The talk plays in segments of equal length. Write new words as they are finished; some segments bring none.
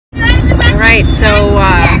Alright, so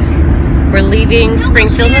we're leaving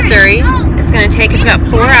Springfield, Missouri. It's going to take us about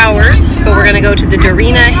 4 hours, but we're going to go to the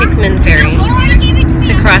Dorena-Hickman Ferry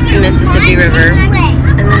to cross the Mississippi River.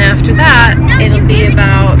 And then after that, it'll be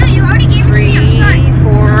about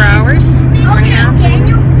 3-4 hours,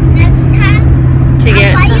 4.5, to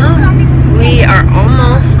get to home. We are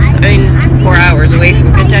almost, 4 hours away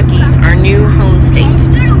from Kentucky, our new home state.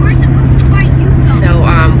 So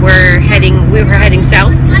we were heading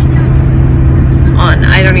south on,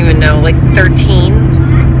 I don't even know, like 13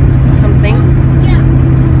 something.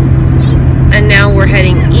 And now we're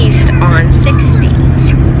heading east on 60.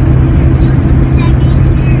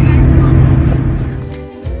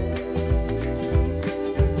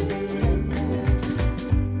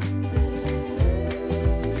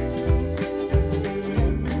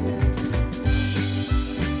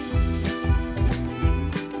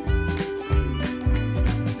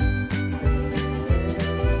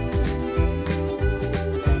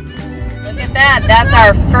 That's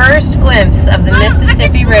our first glimpse of the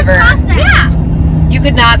Mississippi River. Yeah. You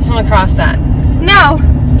could not swim across that. No.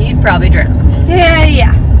 You'd probably drown.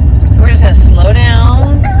 Yeah. So we're just gonna slow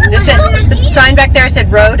down. The sign back there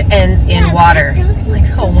said road ends in water. Like,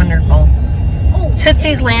 so wonderful.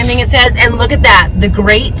 Tootsie's Landing, it says, and look at that, the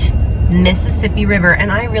Great Mississippi River.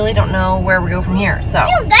 And I really don't know where we go from here. So.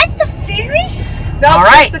 Dude, that's the ferry? Nope, all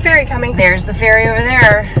right. That's the ferry coming. There's the ferry over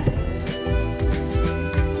there.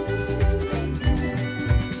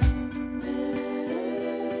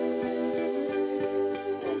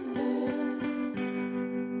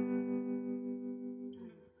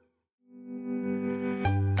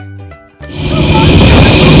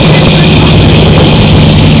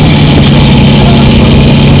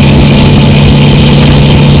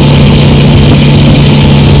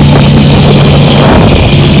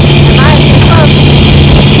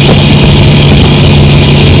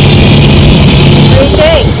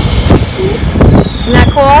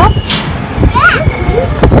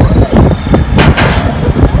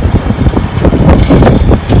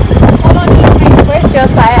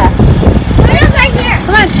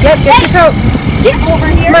 Get your coat. Get over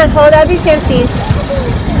here. Come on, hold Abby's hand, please.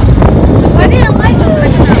 Why didn't Elijah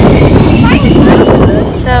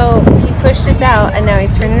So he pushed us out, and now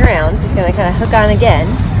he's turning around. He's gonna kind of hook on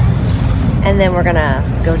again, and then we're gonna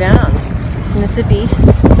go down to Mississippi.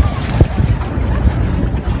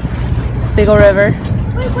 Big old river.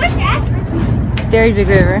 Very big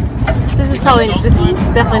river. This is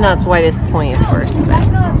definitely not its widest point, of course, but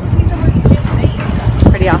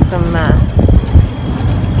pretty awesome.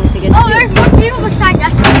 Oh, there's more people beside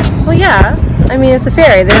us. Well, yeah. I mean, it's a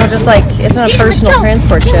ferry. They don't just like, it's not a personal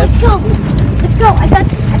transport ship. Let's go. Let's go. I got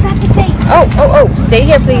the tape. Oh. Stay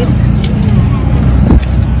here, please.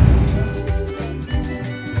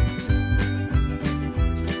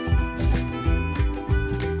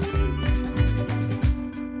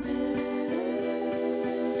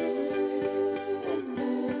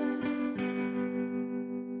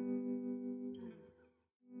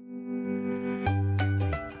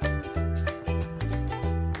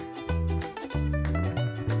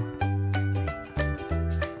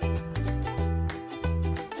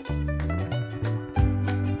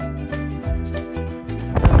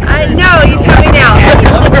 No, you tell me now.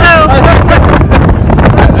 So,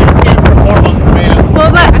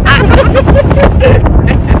 well, but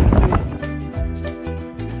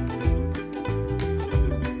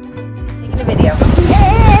taking a video.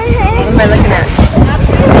 What am I looking at?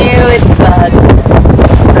 Ew, it's bugs.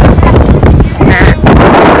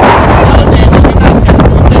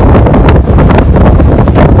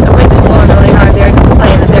 The wind is blowing really hard. They're just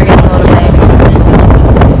playing that they're getting blown away.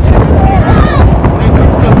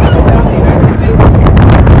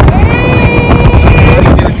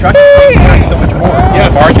 So much more. Yeah,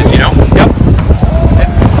 barges, you know. Yep.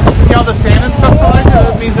 See all the sand and stuff like that?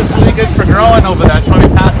 It means it's really good for growing over there. That's why we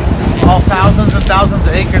pass all thousands and thousands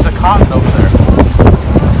of acres of cotton over there.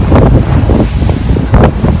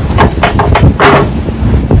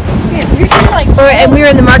 Yeah, you're just like. And we were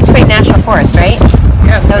in the Mark Twain National Forest, right?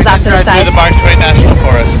 Yes. That was off to the side. The Mark Twain National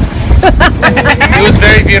Forest. It was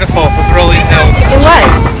very beautiful with rolling hills. It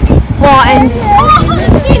was. Well, and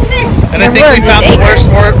I think we found the worst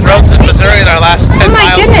roads in Missouri in our last 10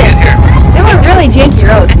 miles to get here. They were really janky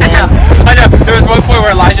roads, man. I know. There was one point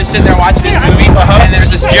where Elijah's sitting there watching his movie, and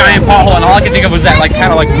there's this giant pothole, and all I could think of was that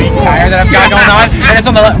kind of like big tire that I've got going on, and it's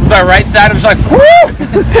on the right side. I was like, woo!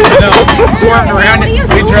 Swerved around it.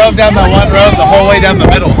 We drove down the one road the whole way down the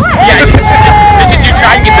middle. Yeah, it's just you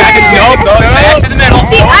try and get back, and nope, go back to the middle.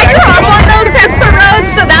 See, I grew up on those types of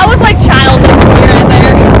roads, so that was like childhood right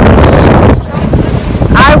there.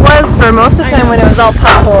 I was for most of the time when it was all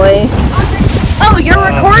potholy. Oh, you're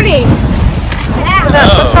recording.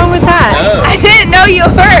 What's wrong with that? No. I didn't know you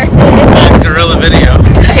were. It's called guerrilla video.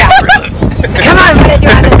 Yeah. Come on, what did you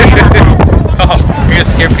have to say about that? Oh, you're gonna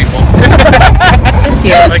scare people. Just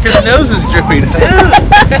you. Like his nose is dripping.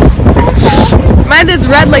 Mine is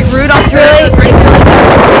red like Rudolph's. Really?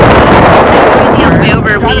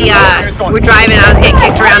 We're driving. I was getting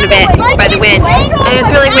kicked around a bit by the wind, and it's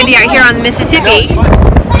really windy out here on the Mississippi.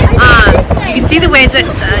 You can see the waves, but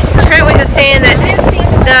Trent was just saying that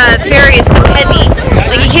the ferry is so heavy,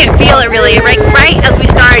 like you can't feel it really. Right as we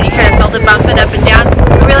started, you kind of felt it bumping up and down.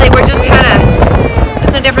 But really, we're just kind of,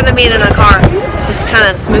 it's no different than being in a car. It's just kind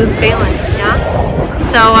of smooth sailing, yeah.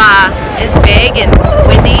 So it's big and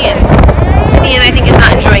windy, and Ian, I think, is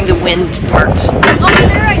not enjoying the wind part.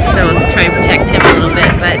 So let's try and protect him a little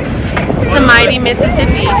bit, but it's the mighty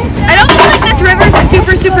Mississippi. I don't feel like this river is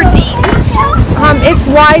super deep. It's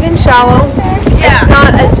wide and shallow. Yeah. It's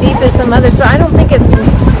not as deep as some others, but I don't think it's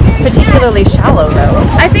particularly shallow though.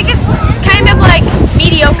 I think it's kind of like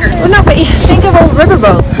mediocre. Well, no, but think of old river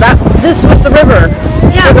boats. This was the river.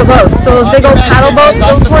 Yeah. River boats. So those big old paddle boats,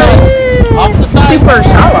 those weren't super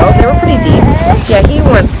shallow. They were pretty deep. Yeah, he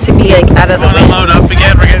wants to be like out of the wind. Load up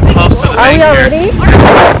again. We're getting close to the bank. Are we already?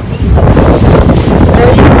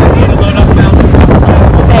 Load up now.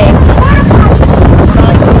 Okay.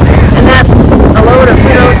 And that's a load of who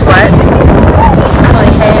knows what.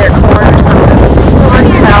 Probably hay or corn or something. Hard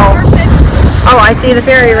to tell. Oh, I see the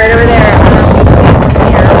ferry right over there. I don't know if you can see it from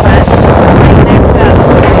here, but right next up.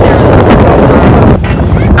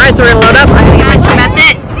 Alright, so we're gonna load up.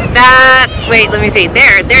 That's it. Wait, let me see.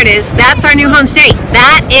 There it is. That's our new home state.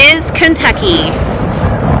 That is Kentucky.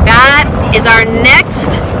 That is our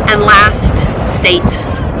next and last state.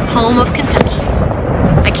 Home of Kentucky.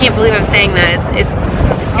 I can't believe I'm saying that.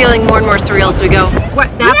 It's feeling more and more surreal as we go. What?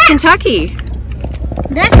 That's Kentucky.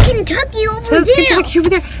 That's Kentucky over there. Kentucky over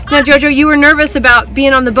there. Now, Jojo, you were nervous about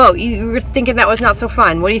being on the boat. You were thinking that was not so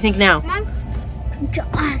fun. What do you think now?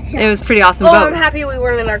 Awesome. It was a pretty awesome boat. I'm happy we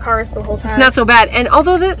weren't in our cars the whole time. It's not so bad. And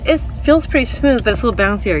although it feels pretty smooth, but it's a little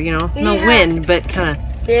bouncier, you know. No wind, but kind of.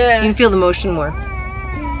 Yeah. You can feel the motion more.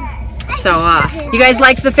 So, you guys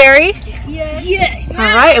liked the ferry? Yes. All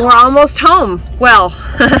right, and we're almost home. Well,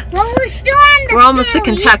 we're still on the we're almost ferry.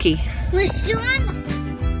 to Kentucky. We're still on the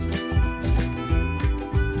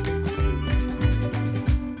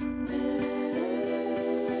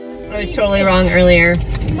I was totally wrong earlier.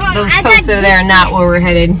 Those posts over there are not where we're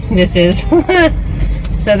headed. This is.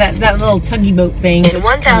 So that little tuggy boat thing. In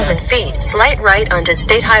 1,000 feet, slight right onto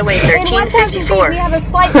State Highway 1354. We have a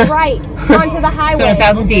slight right onto the highway. So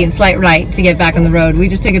 1,000 feet, slight right to get back on the road. We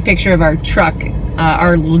just took a picture of our truck,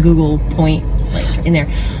 our little Google point, like in there.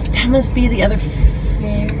 That must be the other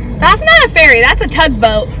ferry. That's not a ferry, that's a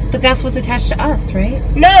tugboat. But that's what's attached to us, right?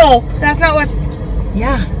 No, that's not what's...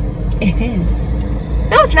 Yeah, it is.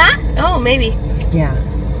 No, it's not. Oh, maybe. Yeah.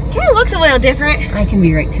 Kind of looks a little different. I can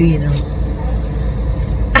be right too, you know.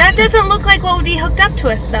 That doesn't look like what would be hooked up to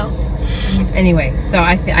us, though. Anyway, so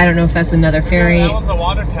I don't know if that's another ferry. That one's a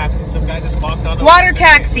water taxi. Some guy just walked on. Water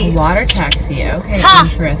taxi. Water taxi. Okay, Ha!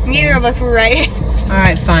 interesting. Neither of us were right. All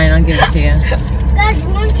right, fine. I'll give it to you. Guys,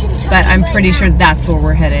 we're in Kentucky But I'm right pretty now. sure that's where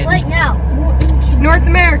we're headed. Right now. North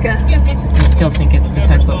America. I still think it's the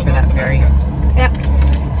tugboat for that ferry. Yep.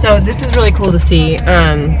 So this is really cool to see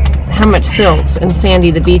how much silt and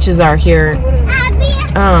sandy the beaches are here.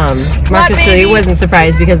 Marcus said he wasn't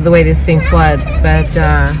surprised because of the way this thing floods, but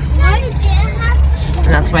and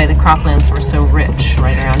that's why the croplands were so rich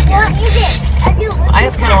right around here. So I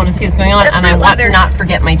just kind of want to see what's going on, and I want to not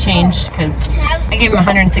forget my change because I gave him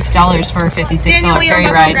 $106 for a $56 ferry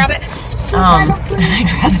ride. I'd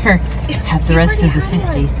rather have the rest of the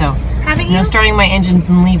 50. So starting my engines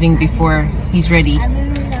and leaving before he's ready,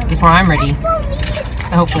 before I'm ready.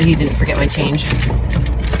 So hopefully he didn't forget my change.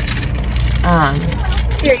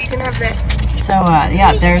 Here, you can have this. So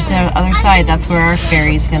yeah, there's the other side. That's where our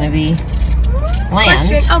ferry is going to be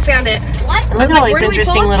land. Oh, found it. And look at all these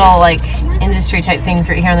interesting little like industry type things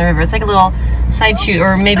right here on the river. It's like a little side chute,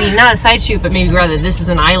 or maybe not a side chute, but maybe rather this is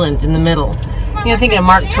an island in the middle. You know, thinking of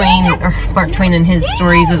Mark Twain and his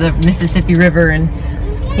stories of the Mississippi River, and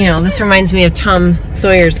you know, this reminds me of Tom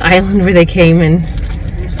Sawyer's Island where they came and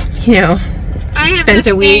spent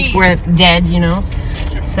a week where dead. You know,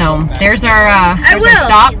 so there's our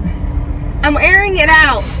stop. I'm airing it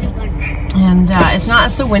out. And it's not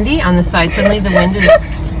so windy on this side. Suddenly the wind is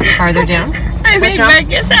farther down. I made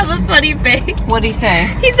Marcus have a funny face. What did he say?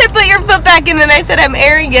 He said, put your foot back in, and I said, I'm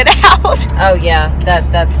airing it out. Oh yeah,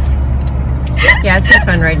 that's Yeah, it's been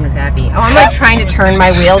fun riding with Abby. Oh, I'm like trying to turn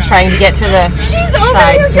my wheel, trying to get to the She's over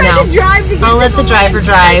side. here trying to drive to get I'll let the driver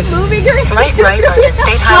drive. Slight right onto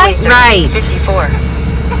State Highway 1354.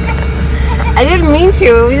 I didn't mean to.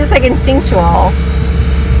 It was just like instinctual.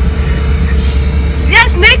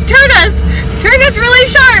 Yes, Nick, turn us! Turn us really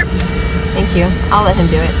sharp! Thank you. I'll let him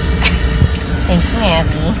do it. Thank you,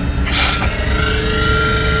 Abby.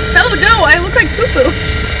 Oh no, I look like poo-poo.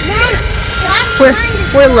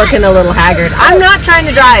 We're looking a little haggard. I'm not trying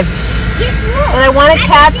to drive. But I want to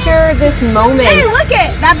capture this moment. Hey, look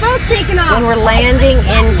it! That boat's taking off. When we're landing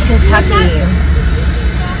in Kentucky.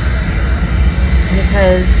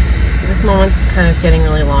 Because this moment's kind of getting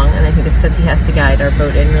really long, and I think it's because he has to guide our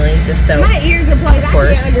boat in really just so. My ears are plugged. I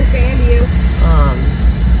can't understand you.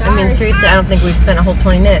 I mean, seriously, I don't think we've spent a whole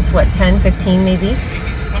 20 minutes. What, 10, 15 maybe?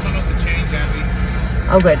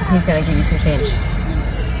 Oh, good. He's going to give you some change.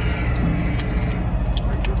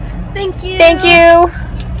 Thank you. Thank you.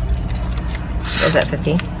 Is that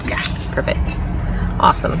 50? Yeah. Perfect.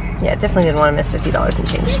 Awesome. Yeah, definitely didn't want to miss $50 in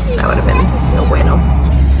change. That would have been no bueno.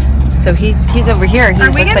 So he's over here. He Are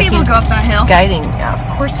we looks going to be like able to go up that hill? guiding.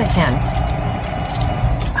 Yeah, of course I can.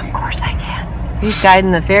 Of course I can. So he's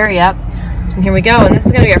guiding the ferry up. And here we go. And this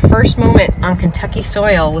is going to be our first moment on Kentucky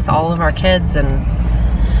soil with all of our kids. And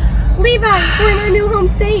Levi, we're in our new home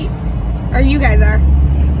state. Or you guys are.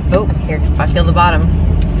 oh, here, if I feel the bottom.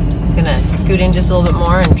 He's going to scoot in just a little bit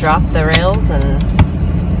more and drop the rails and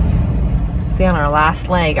be on our last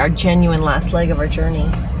leg, our genuine last leg of our journey.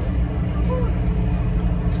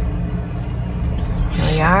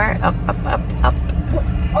 Here we are, up, up, up, up.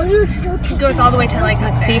 Oh, you still taking Goes all the way to like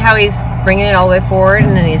Look, see how he's bringing it all the way forward,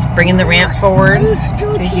 and then he's bringing the ramp forward.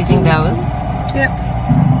 So he's using those. Yep.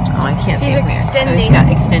 Oh, I can't see He's him here. So extending. he's got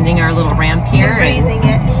extending our little ramp here. And raising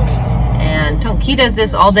it. And he does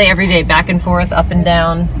this all day, every day, back and forth, up and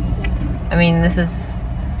down. I mean, this is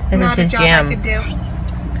Not his a job jam. I could do.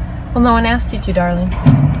 Well, no one asked you to, darling.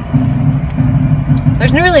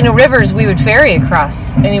 There's really no rivers we would ferry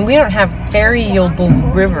across. I mean, we don't have ferryable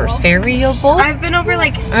rivers. Ferryable? I've been over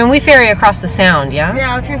like, I mean, we ferry across the sound, yeah?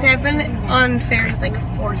 yeah, I was gonna say I've been on ferries like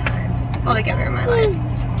 4 times altogether in my life.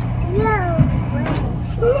 No.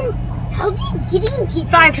 How did you get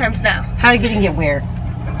 5 times now. How did getting get where?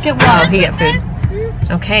 Get Oh, what? he got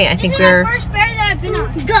food. Okay, I think This is we're... the first ferry that I've been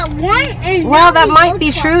on. You got one and Well, now that we might both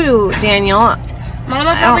be got- true, Daniel. Mama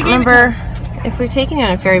I probably don't gave it to remember if we've taken you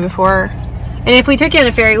on a ferry before. And if we took you on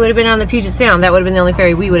a ferry, it would have been on the Puget Sound. That would have been the only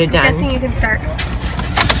ferry we would have done. Guessing you can start.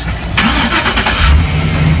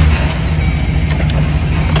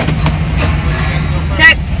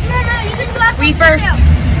 Okay, No, you can go up we and first. down.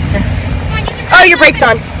 Come on, you can Oh, your brake's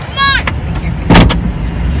on. Come on.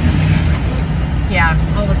 Yeah,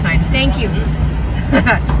 all the time. Thank you.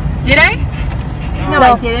 Did I? No,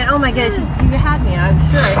 I didn't. Oh my goodness, you had me. I'm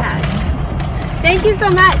sure I had. Thank you so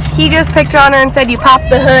much. He just picked on her and said you popped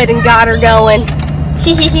the hood and got her going.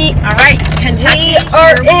 Hee hee hee. All right, Kentucky.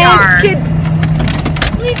 Are Here we are.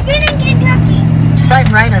 We've been in Kentucky. Slight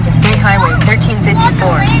right onto State Highway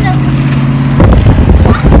 1354.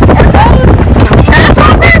 Grasshoppers?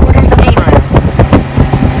 Quarters of an mile.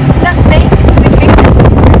 Is that snakes?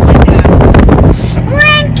 We're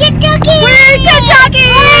in Kentucky. We're in Kentucky!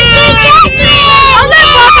 Oh, look,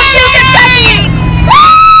 welcome to Kentucky!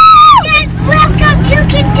 Welcome to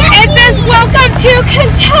Kentucky. It says welcome to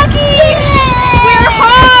Kentucky! We're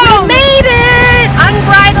home! We made it!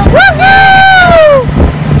 Unbridled woohoo!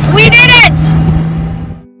 We did it!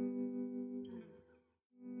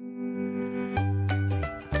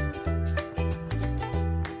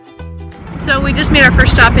 So we just made our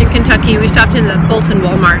first stop in Kentucky. We stopped in the Fulton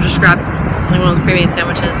Walmart, just grabbed like one of those pre-made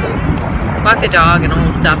sandwiches and walked the dog and all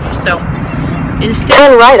the stuff. So instead,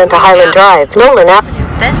 Turn right onto Highland Drive, Nolan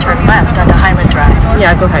Avenue. Then turn left onto Highland Drive.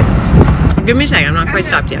 yeah, go ahead. Give me a second. I'm not quite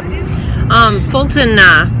stopped yet. Fulton.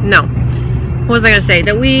 No. What was I gonna say?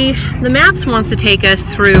 That the maps wants to take us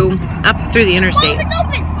up through the interstate. It's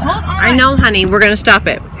open. Hold on. I know, honey. We're gonna stop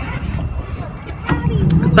it.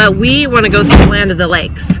 But we want to go through the land of the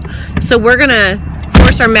lakes. So we're gonna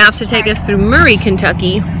force our maps to take us through Murray,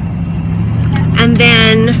 Kentucky. And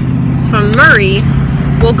then from Murray,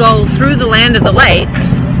 we'll go through the land of the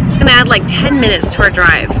lakes. It's gonna add like 10 minutes to our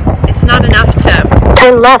drive. It's not enough to,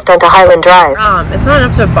 Turn left onto Highland Drive. it's not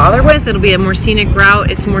enough to bother with. It'll be a more scenic route.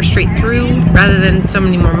 It's more straight through rather than so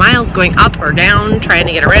many more miles going up or down trying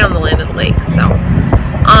to get around the land of the lakes. So,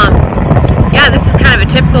 yeah, this is kind of a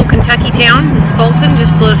typical Kentucky town. This Fulton,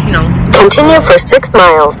 just little, Continue for 6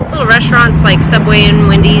 miles. little restaurants like Subway and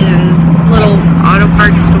Wendy's and little auto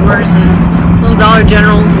parts stores and little Dollar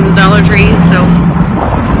Generals and Dollar Trees. So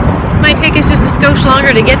Might take us just a skosh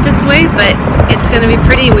longer to get this way, but it's going to be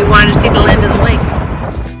pretty, and we wanted to see the land of the lakes.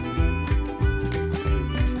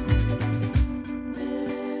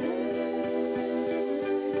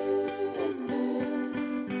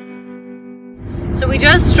 So we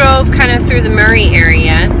just drove kind of through the Murray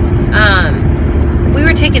area. We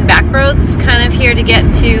were taking back roads kind of here to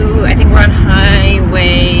get to, I think we're on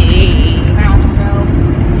highway,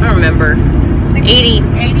 I don't remember, 80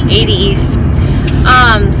 East.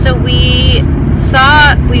 So we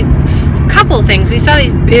saw, couple things. We saw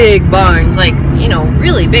these big barns, like, you know,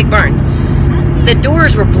 really big barns. The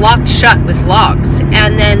doors were blocked shut with logs,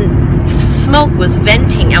 and then smoke was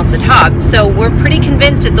venting out the top. So we're pretty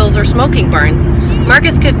convinced that those are smoking barns.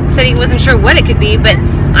 Marcus said he wasn't sure what it could be, but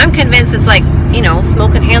I'm convinced it's like, you know,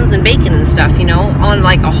 smoking hams and bacon and stuff, you know, on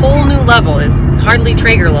like a whole new level. Is hardly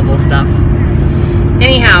Traeger level stuff.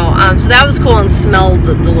 Anyhow, so that was cool and smelled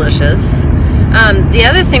delicious. The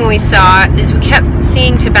other thing we saw is we kept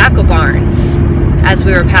seeing tobacco barns as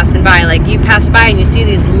we were passing by. Like, you pass by and you see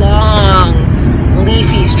these long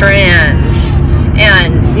leafy strands,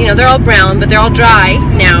 and you know, they're all brown, but they're all dry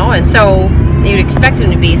now, and so you'd expect them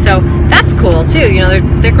to be. So that's cool too. You know,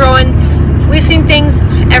 they're growing. We've seen things,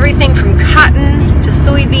 everything from cotton to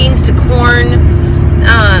soybeans to corn.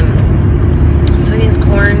 Soybeans,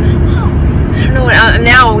 corn. I don't know what.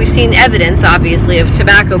 Now we've seen evidence, obviously, of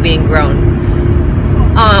tobacco being grown.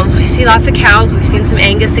 We see lots of cows. We've seen some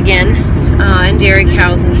Angus again, and dairy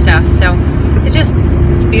cows and stuff. So it's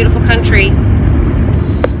a beautiful country.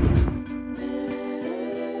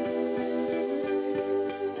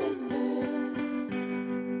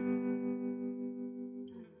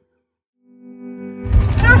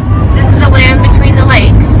 So this is the land between the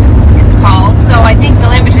lakes, it's called. So I think the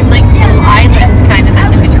land between the lakes is a little island kind of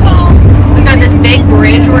that's in between. We got this big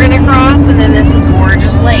bridge we're gonna cross, and then this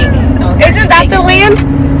gorgeous lake. Isn't that the land?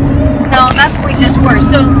 No, that's where we just were.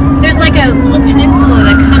 So there's like a little peninsula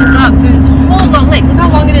that comes up through this whole long lake. Look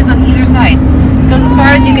how long it is on either side. It goes as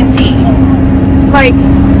far as you can see. Like,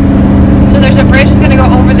 so there's a bridge that's going to go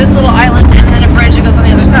over this little island, and then a bridge that goes on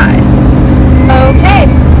the other side. Okay.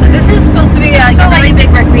 So this is supposed to be like a really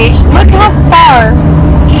big recreation. Look how far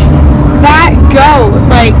that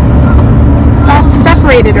goes. Like, that's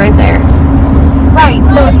separated right there. Right,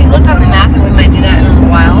 so if you look on the map, and we might do that in a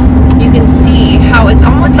little while, you can see how it's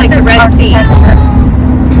almost like the Red Sea. It's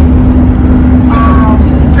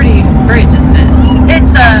a pretty bridge, isn't it?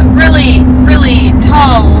 It's a really, really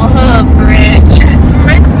tall bridge.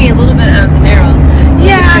 Reminds me a little bit of the Narrows, just a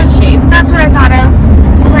different shape. That's what I thought of.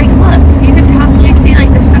 Like, look, you can totally see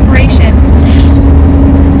like the separation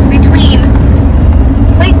between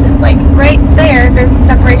places. Like right there's a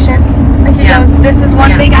separation. Like it goes, this is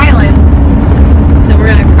one big island. So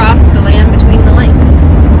we're going to cross the land between the lakes.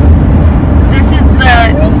 This is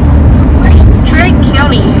the Drake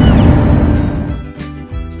County.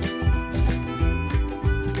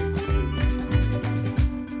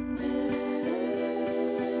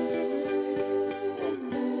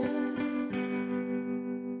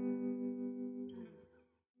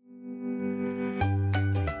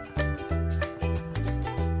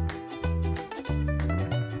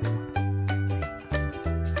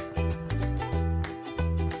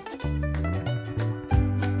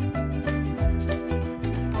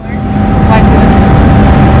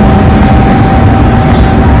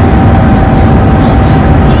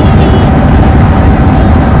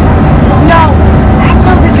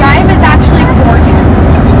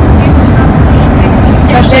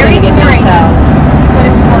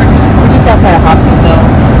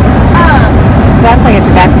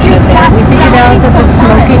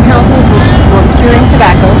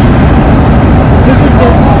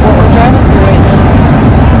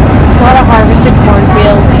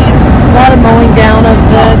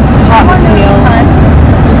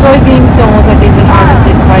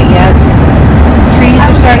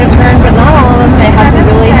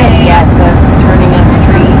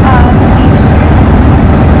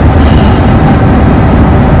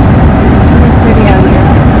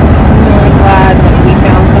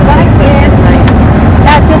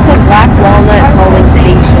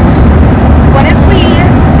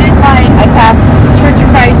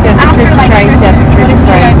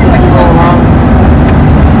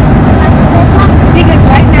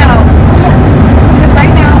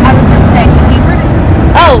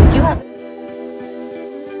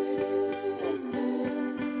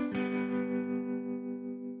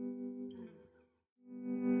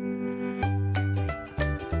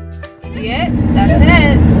 See it? That's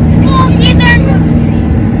it.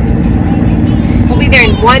 We'll be there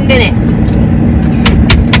in 1 minute.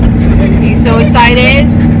 Are you so excited?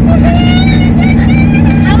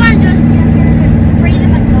 I want to do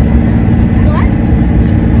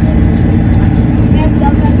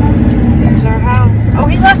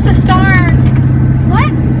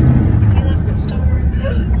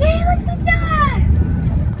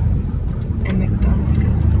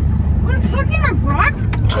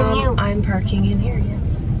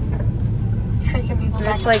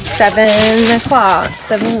It's like 7 o'clock,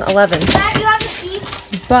 7:11. Dad, you have the key?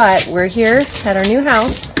 But we're here at our new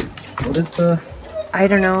house. What is the? I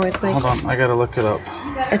don't know. It's like Hold on, I gotta look it up.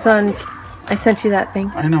 it's on. I sent you that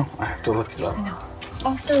thing. I know, I have to look it up.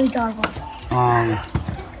 After the dog one.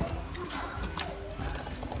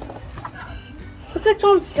 Looks like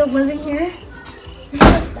someone's still living here.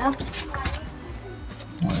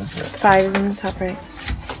 What is it? 5 is in the top right.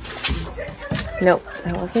 Nope,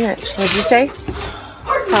 that wasn't it. What did you say?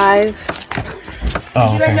 5.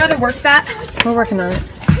 Oh, You guys know how to work that? We're working on it.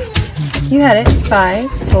 You had it. 5,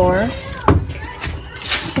 4.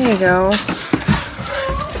 There you go.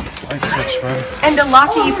 Light switch, bud. And to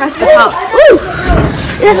lock it, you press the top.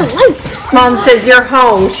 It doesn't light. Mom says you're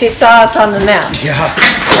home. She saw us on the map. Yeah.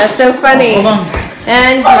 That's so funny. Hold on.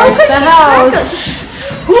 And here's the house.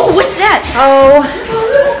 Ooh, what's that? Oh.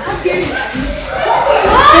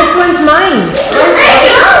 This one's mine.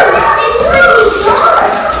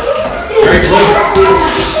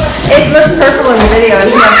 It looks purple in the video.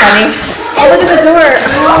 Isn't that funny? Oh, look at the door.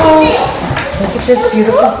 Oh. Look at this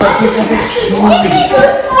beautiful silky jacket. It's huge.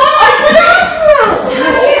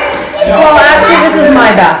 Well, actually, this is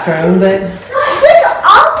my bathroom, but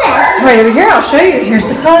right over here, I'll show you. Here's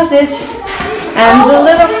the closet and the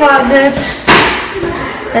little closet,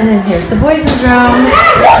 and then here's the boys' room.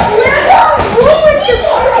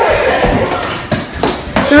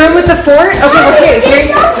 The room with the fort? Okay, well,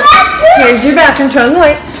 here's your bathroom. Turn on the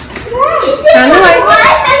light. Turn on the light.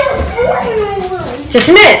 Just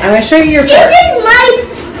a minute. I'm going to show you your fort.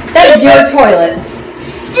 That is your toilet.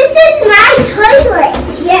 This is my toilet.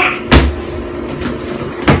 Yeah.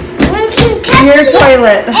 Your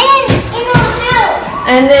toilet. In our house.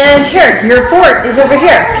 And then here, your fort is over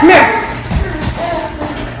here. Come here.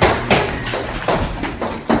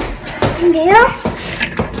 Yeah.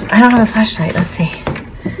 I don't have a flashlight. Let's see.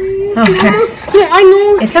 Oh, here. Yeah, I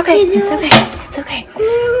know. It's okay. It's okay. It's okay.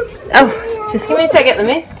 Oh, just give me a second. Let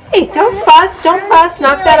me. Hey, don't fuss. Don't fuss.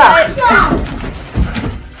 Knock that off. Awesome.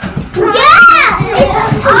 Yeah,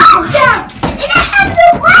 it's awesome. And I have the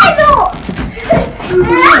Bible.